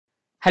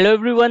Hello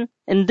everyone,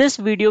 in this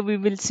video we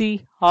will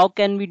see how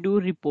can we do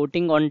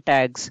reporting on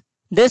tags.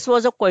 This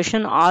was a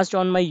question asked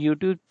on my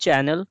YouTube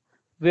channel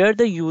where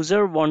the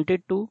user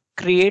wanted to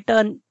create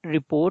a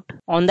report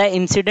on the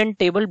incident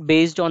table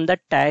based on the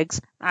tags,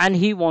 and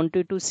he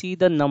wanted to see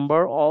the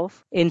number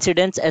of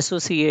incidents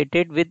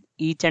associated with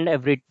each and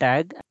every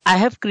tag. I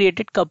have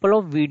created couple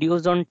of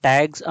videos on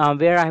tags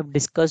where I have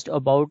discussed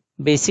about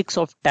basics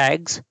of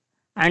tags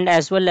and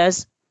as well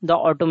as the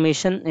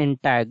automation in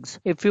tags.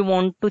 If you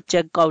want to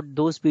check out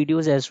those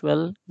videos as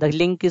well, the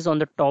link is on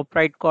the top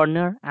right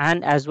corner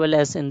and as well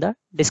as in the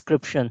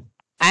description.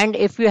 And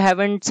if you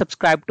haven't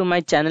subscribed to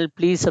my channel,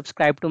 please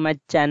subscribe to my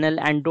channel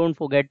and don't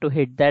forget to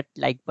hit that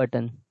like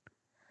button.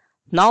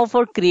 Now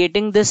for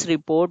creating this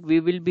report, we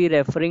will be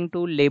referring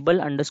to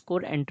label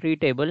underscore entry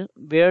table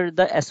where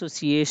the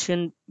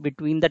association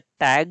between the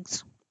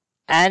tags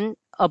and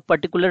a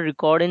particular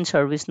record in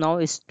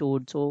ServiceNow is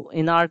stored. So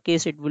in our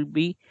case, it will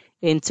be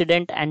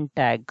incident and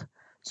tag.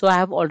 So I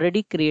have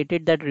already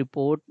created that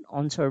report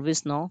on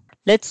ServiceNow.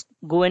 Let's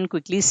go and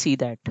quickly see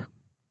that.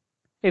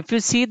 If you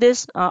see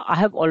this, I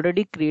have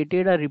already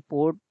created a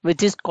report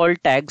which is called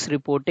tags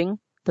reporting.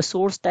 The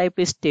source type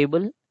is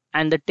table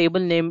and the table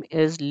name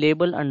is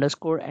label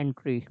underscore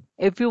entry.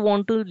 If you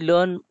want to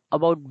learn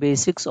about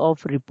basics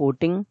of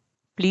reporting,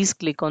 please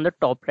click on the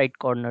top right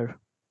corner.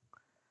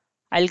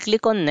 I'll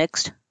click on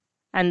next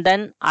and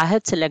then I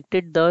had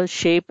selected the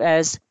shape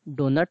as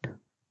donut.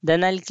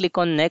 Then I'll click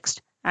on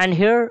next, and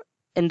here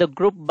in the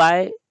group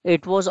by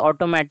it was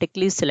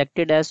automatically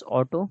selected as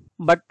auto,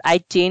 but I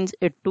changed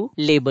it to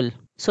label.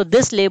 So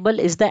this label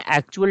is the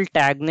actual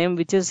tag name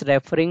which is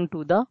referring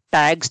to the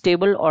tags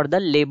table or the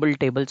label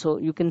table. So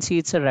you can see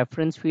it's a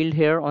reference field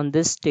here on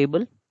this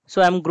table.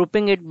 So I'm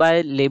grouping it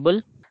by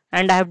label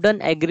and I have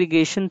done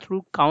aggregation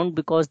through count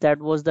because that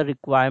was the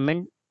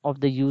requirement of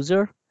the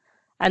user.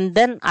 And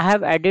then I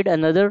have added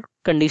another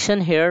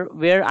condition here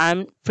where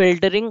I'm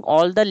filtering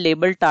all the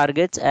label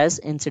targets as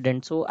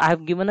incident. So I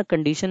have given a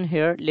condition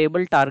here,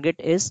 label target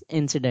is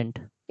incident.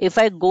 If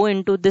I go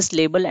into this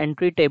label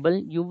entry table,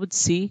 you would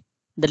see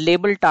the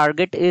label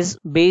target is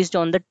based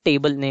on the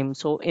table name.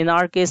 So in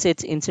our case,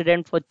 it's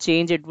incident. For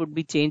change, it would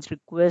be change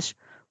request.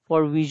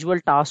 For visual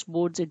task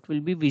boards, it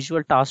will be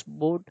visual task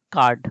board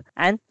card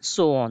and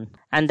so on.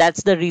 And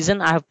that's the reason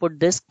I have put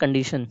this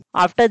condition.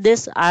 After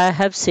this, I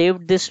have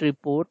saved this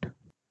report.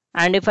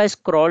 And if I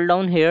scroll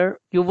down here,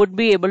 you would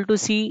be able to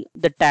see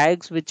the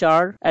tags which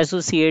are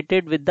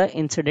associated with the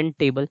incident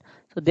table.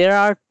 So there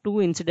are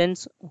two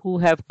incidents who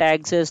have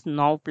tags as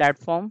now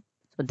platform.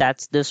 So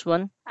that's this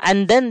one.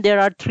 And then there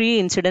are three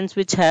incidents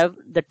which have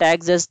the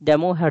tags as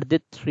demo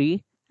Hardit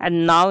 3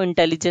 and now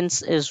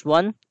intelligence is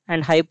 1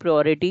 and high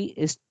priority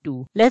is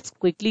 2. Let's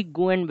quickly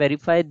go and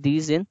verify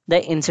these in the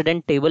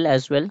incident table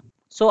as well.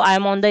 So I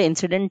am on the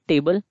incident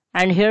table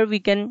and here we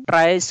can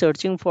try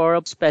searching for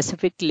a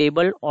specific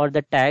label or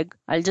the tag.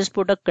 I'll just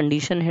put a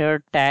condition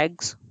here,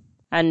 tags,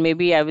 and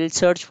maybe I will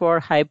search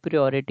for high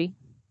priority.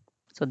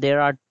 So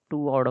there are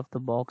two out of the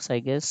box, I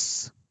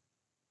guess.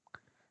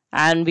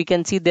 And we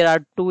can see there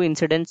are two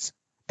incidents,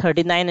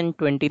 39 and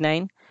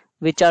 29,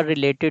 which are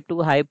related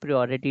to high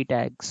priority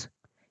tags.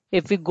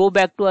 If we go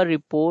back to our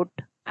report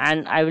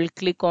and I will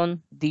click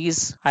on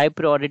these high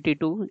priority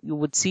 2, you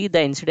would see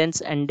the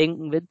incidents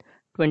ending with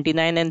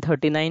 29 and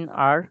 39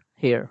 are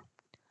here.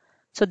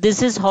 So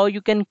this is how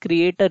you can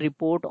create a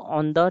report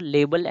on the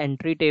label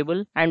entry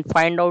table and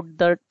find out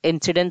the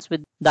incidents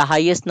with the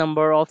highest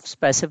number of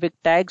specific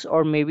tags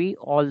or maybe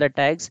all the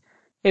tags.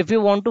 If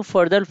you want to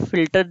further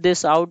filter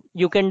this out,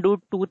 you can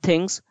do two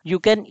things. You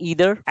can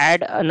either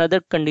add another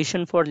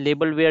condition for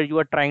label where you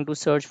are trying to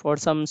search for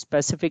some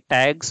specific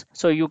tags.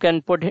 So you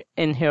can put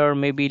in here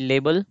maybe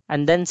label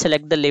and then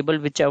select the label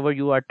whichever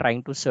you are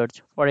trying to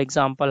search. For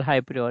example,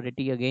 high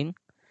priority again.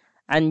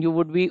 And you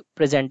would be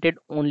presented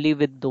only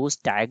with those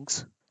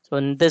tags. So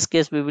in this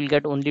case, we will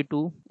get only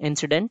two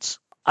incidents.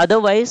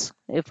 Otherwise,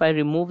 if I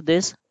remove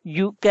this,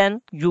 you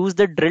can use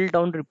the drill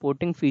down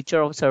reporting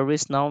feature of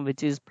ServiceNow,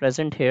 which is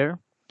present here.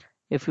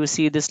 If you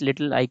see this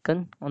little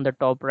icon on the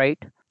top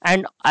right.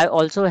 And I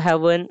also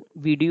have a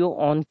video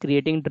on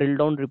creating drill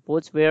down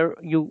reports where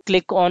you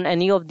click on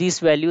any of these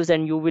values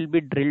and you will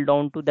be drilled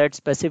down to that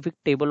specific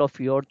table of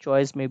your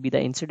choice, maybe the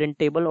incident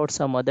table or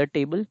some other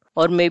table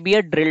or maybe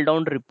a drill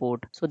down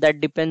report. So that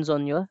depends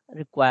on your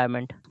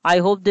requirement. I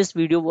hope this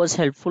video was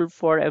helpful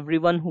for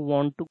everyone who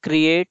want to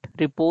create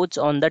reports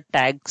on the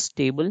tags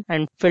table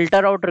and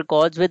filter out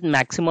records with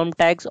maximum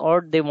tags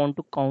or they want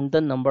to count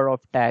the number of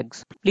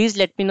tags. Please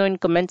let me know in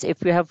comments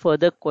if you have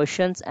further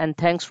questions, and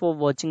thanks for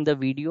watching the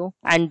video.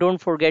 And don't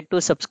forget to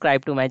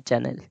subscribe to my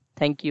channel.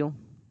 Thank you.